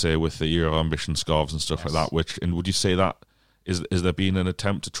 like you say, with the Year of Ambition scarves and stuff like that? And would you say that is there been an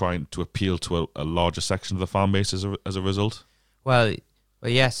attempt to try to appeal to a larger section of the fan base as a result? Well,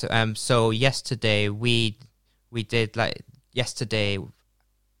 yes. So yesterday we did yesterday.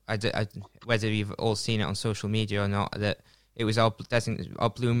 I whether you've all seen it on social media or not, that it was our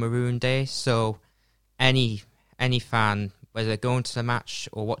Blue Maroon Day. So any fan, whether they're going to the match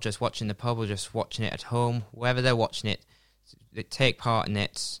or just watching the pub or just watching it at home, wherever they're watching it, they take part in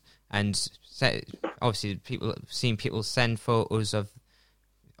it. And obviously, people send photos of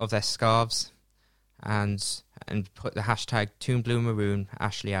their scarves and put the hashtag Toon Blue Maroon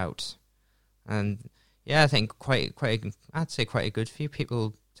Ashley out. And yeah, I think I'd say quite a good few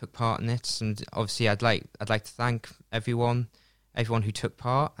people took part in it. And obviously, I'd like to thank everyone who took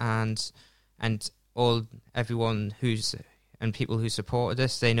part and everyone and people who supported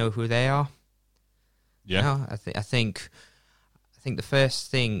us. They know who they are. Yeah, no, I think the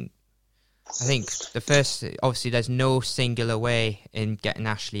first thing. Obviously, there's no singular way in getting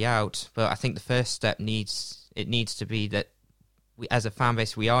Ashley out, but I think the first step needs to be that we, as a fan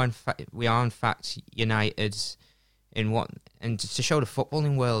base, we are in fact united in what, and to show the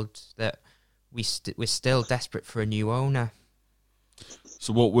footballing world that we're still desperate for a new owner.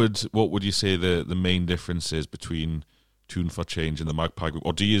 So, what would you say the main difference is between Toon for Change and the Magpie Group,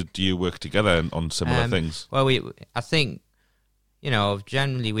 or do you work together on similar things? Well, I think,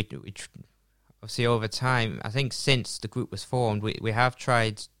 generally we obviously over time, I think since the group was formed, we have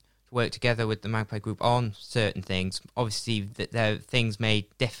tried to work together with the Magpie Group on certain things. Obviously, their things may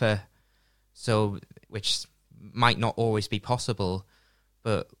differ, so which might not always be possible.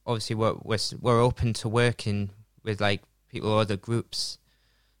 But obviously, we're open to working with like people or other groups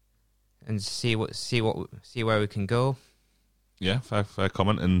and see where we can go. Yeah, fair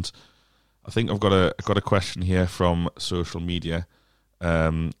comment. And I think I've got a question here from social media.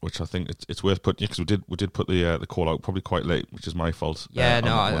 Which I think it's worth putting, because we did put the call out probably quite late, which is my fault. Yeah,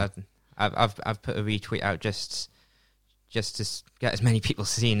 I've put a retweet out just to get as many people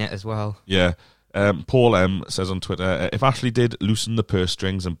seeing it as well. Yeah, Paul M says on Twitter, if Ashley did loosen the purse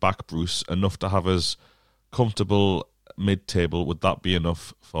strings and back Bruce enough to have us comfortable mid-table, would that be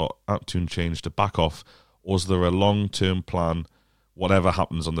enough for Toon Change to back off? Or is there a long-term plan, whatever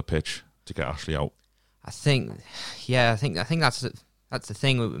happens on the pitch, to get Ashley out? I think that's the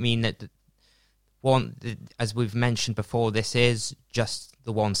thing. I mean, as we've mentioned before, this is just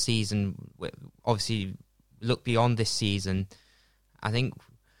the one season. Obviously, look beyond this season. I think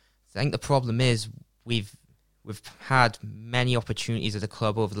the problem is we've had many opportunities at the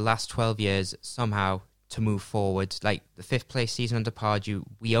club over the last 12 years somehow to move forward. Like the 5th place season under Pardew,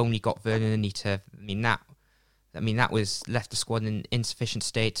 we only got Vernon Anita. I mean that was left the squad in insufficient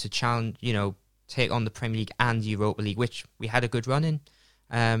state to challenge, take on the Premier League and Europa League, which we had a good run in.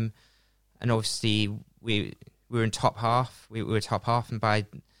 And obviously we were in top half. We were top half, but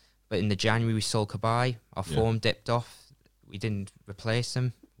in the January we sold Cabaye. Our form dipped off. We didn't replace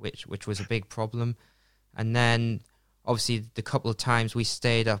him, which was a big problem. And then obviously the couple of times we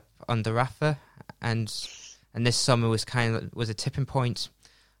stayed up under Rafa, and this summer was a tipping point.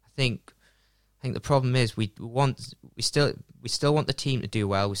 I think the problem is we still want the team to do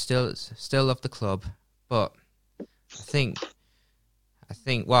well. We still love the club, but I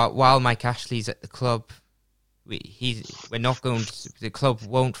think while Mike Ashley's at the club, we're not going to, the club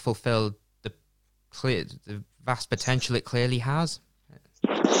won't fulfil the vast potential it clearly has.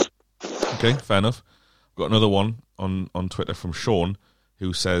 Okay, fair enough. I've got another one on Twitter from Sean,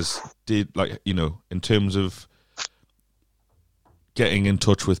 who says, in terms of getting in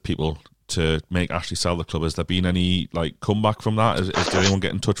touch with people to make Ashley sell the club, has there been any comeback from that? Did anyone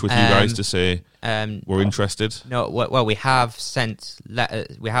get in touch with you guys to say we're interested? No. Well, we have sent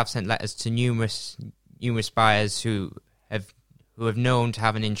letters. We have sent letters to numerous buyers who have known to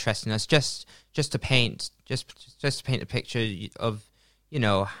have an interest in us, just to paint a picture of,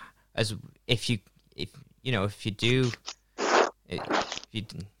 as if you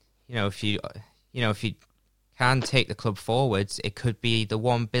can take the club forwards, it could be the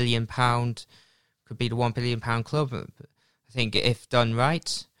 £1 billion club. I think if done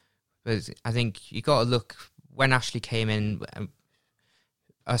right, but I think you got to look, when Ashley came in,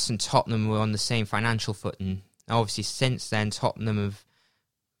 us and Tottenham were on the same financial footing. Obviously, since then, Tottenham have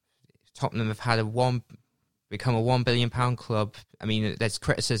had become a £1 billion club. I mean, there's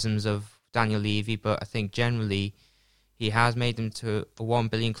criticisms of Daniel Levy, but I think generally he has made them to a £1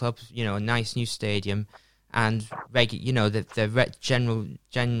 billion club. A nice new stadium. And the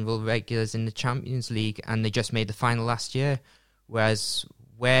general regulars in the Champions League, and they just made the final last year. Whereas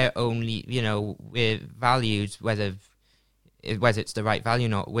we're only, we're valued, whether it's the right value or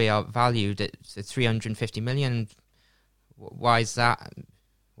not, we are valued at 350 million. Why is that?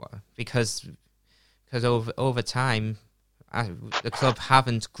 Because over time, the club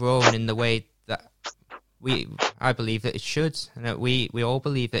haven't grown in the way that I believe that it should, and that we all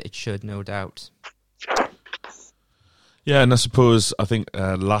believe that it should, no doubt. Yeah, and I think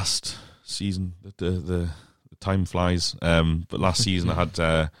last season, the time flies, but last season I had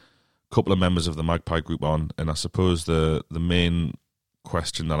a couple of members of the Magpie group on, and I suppose the main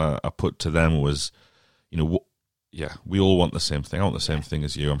question that I put to them was, we all want the same thing. I want the same thing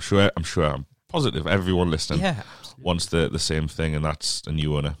as you. I'm positive everyone listening wants the same thing, and that's a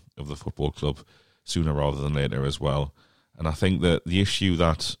new owner of the football club sooner rather than later as well. And I think that the issue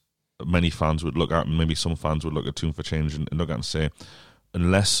that many fans would look at, and maybe some fans would look at Tune for Change and look at and say,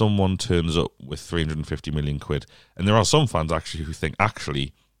 unless someone turns up with 350 million quid, and there are some fans actually who think,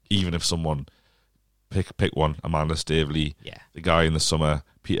 actually, even if someone pick one, Amanda Staveley, the guy in the summer,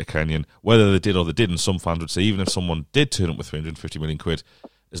 Peter Kenyon, whether they did or they didn't, some fans would say, even if someone did turn up with 350 million quid,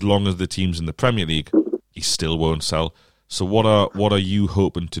 as long as the team's in the Premier League, he still won't sell. So what are you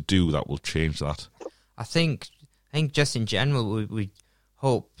hoping to do that will change that? I think just in general, we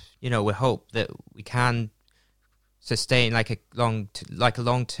hope that we can sustain like a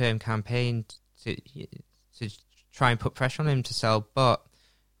long-term campaign to try and put pressure on him to sell. But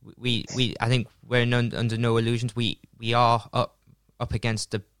I think we're under no illusions. We are up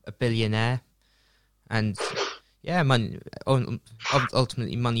against a billionaire, and money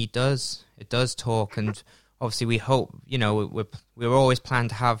ultimately money does talk. And obviously we hope, we're always planning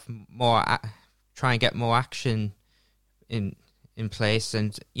to have more, try and get more action in place.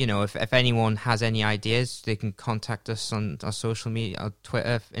 And if anyone has any ideas, they can contact us on our social media, on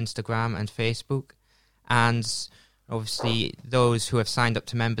Twitter, Instagram and Facebook. And obviously those who have signed up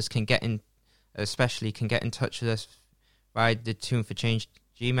to members can get in touch with us via the Tune for Change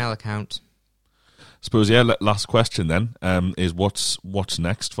Gmail account. I suppose, last question then, is what's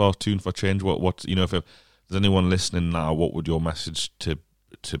next for Tune for Change? What if there's anyone listening now, what would your message to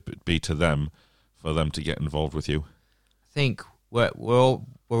be to them for them to get involved with you? I think we're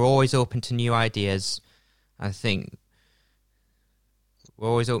always open to new ideas. I think we're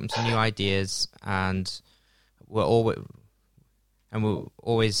always open to new ideas, and we're always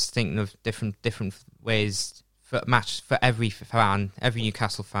thinking of different ways for every fan, every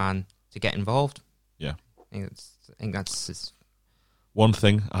Newcastle fan to get involved. Yeah, I think that's one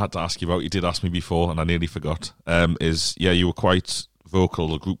thing I had to ask you about. You did ask me before, and I nearly forgot. You were quite vocal.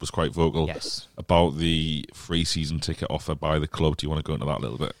 The group was quite vocal about the free season ticket offer by the club. Do you want to go into that a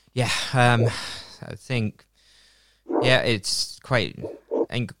little bit? Yeah, I think it's quite.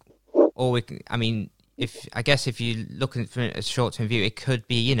 If you look at a short-term view, it could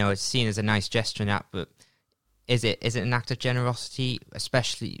be, it's seen as a nice gesture and that, but is it an act of generosity,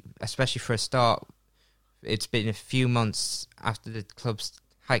 especially for a start? It's been a few months after the club's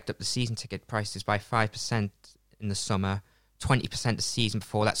hiked up the season ticket prices by 5% in the summer, 20% the season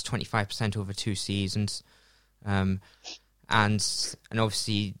before. That's 25% over 2 seasons, and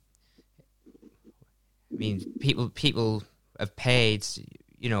obviously, I mean, people have paid,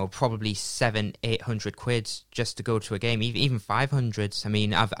 probably 700-800 quid just to go to a game, even 500. I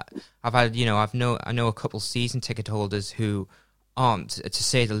mean, I've had, I know a couple season ticket holders who aren't, to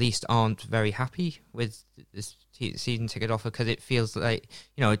say the least, aren't very happy with this season ticket offer, because it feels like,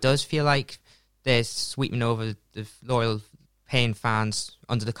 it does feel like they're sweeping over the loyal paying fans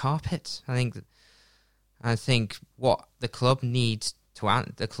under the carpet. I think what the club needs to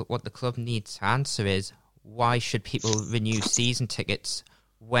answer is, why should people renew season tickets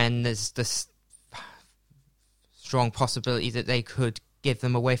when there's this strong possibility that they could give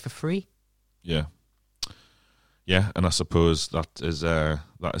them away for free? Yeah, and I suppose that is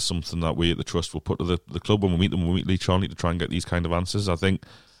something that we at the Trust will put to the club when we meet them. When we meet Lee Charnley to try and get these kind of answers. I think,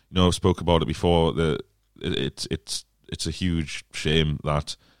 I've spoke about it before. It's a huge shame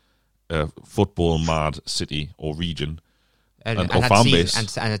that football mad city or region and fan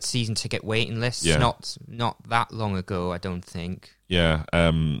base and a season ticket waiting list not that long ago, I don't think. Yeah,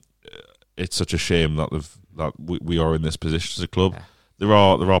 it's such a shame that we are in this position as a club. Yeah. There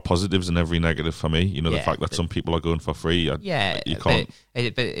are positives in every negative for me. The fact that some people are going for free. You can't.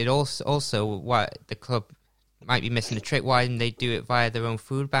 But it also why the club might be missing the trick. Why didn't they do it via their own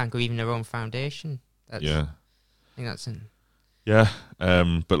food bank or even their own foundation? I think that's in. Yeah,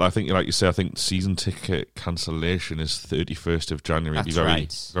 but I think, like you say, I think season ticket cancellation is 31st of January. It'd be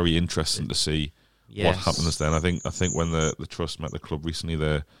very interesting to see what happens then. I think when the Trust met the club recently,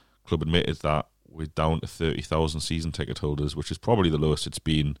 the club admitted that we're down to 30,000 season ticket holders, which is probably the lowest it's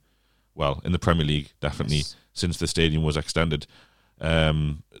been, in the Premier League, definitely, since the stadium was extended.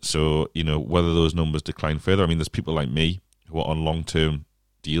 So, whether those numbers decline further, I mean, there's people like me who are on long-term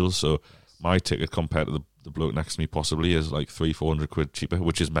deals, so my ticket compared to the bloke next to me possibly is like 300-400 quid cheaper,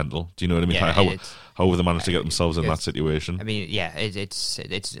 which is mental. Do you know what I mean? Yeah, how have they managed to get themselves in that situation? I mean, it's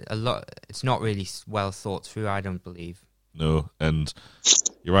a lot. It's not really well thought through, I don't believe. No, and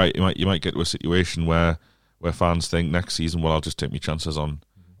you're right. You might get to a situation where fans think next season, well, I'll just take my chances on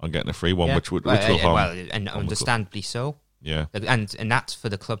getting a free one, which will harm. Well, and understandably so. Yeah, and that's for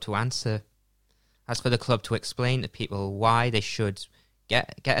the club to answer. That's for the club to explain to people why they should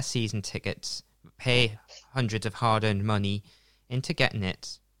get a season ticket, pay hundreds of hard-earned money into getting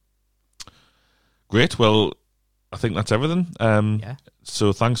it. Great. Well, I think that's everything.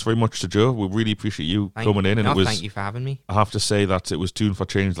 So thanks very much to Joe. We really appreciate you coming in. And thank you for having me. I have to say that it was Tune for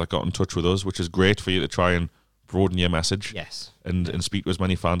Change that got in touch with us, which is great for you to try and broaden your message. Yes. And speak to as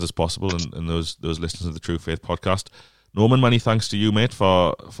many fans as possible and those listeners of the True Faith podcast. Norman, many thanks to you, mate,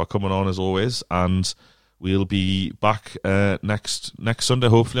 for coming on as always. And we'll be back next Sunday,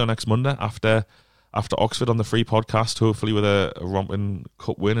 hopefully, or next Monday after Oxford on the free podcast, hopefully with a romping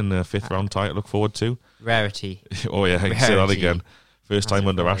cup win and a 5th round tie to look forward to. Rarity. Oh yeah, I can say that again. First time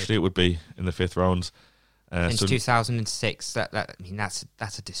under Ashley it would be in the 5th round. Since 2006,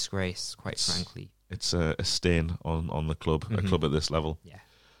 that's a disgrace, quite frankly. It's a stain on the club, a club at this level. Yeah.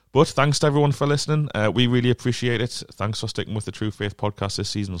 But thanks to everyone for listening. We really appreciate it. Thanks for sticking with the True Faith podcast this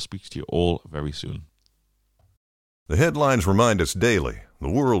season. We'll speak to you all very soon. The headlines remind us daily, the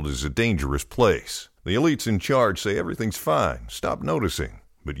world is a dangerous place. The elites in charge say everything's fine, stop noticing.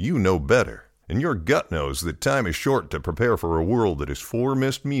 But you know better. And your gut knows that time is short to prepare for a world that is 4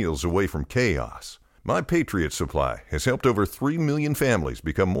 missed meals away from chaos. My Patriot Supply has helped over 3 million families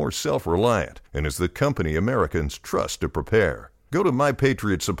become more self-reliant and is the company Americans trust to prepare. Go to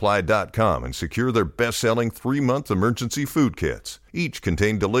MyPatriotSupply.com and secure their best-selling 3-month emergency food kits. Each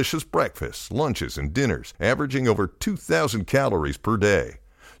contain delicious breakfasts, lunches, and dinners, averaging over 2,000 calories per day.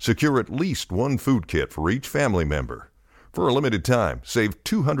 Secure at least 1 food kit for each family member. For a limited time, save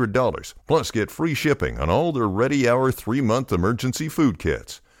 $200, plus get free shipping on all their Ready Hour 3-month emergency food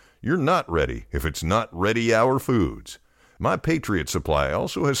kits. You're not ready if it's not Ready Hour Foods. My Patriot Supply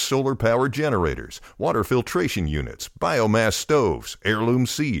also has solar-powered generators, water filtration units, biomass stoves, heirloom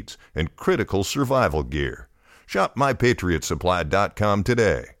seeds, and critical survival gear. Shop MyPatriotSupply.com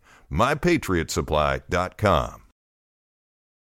today. MyPatriotSupply.com.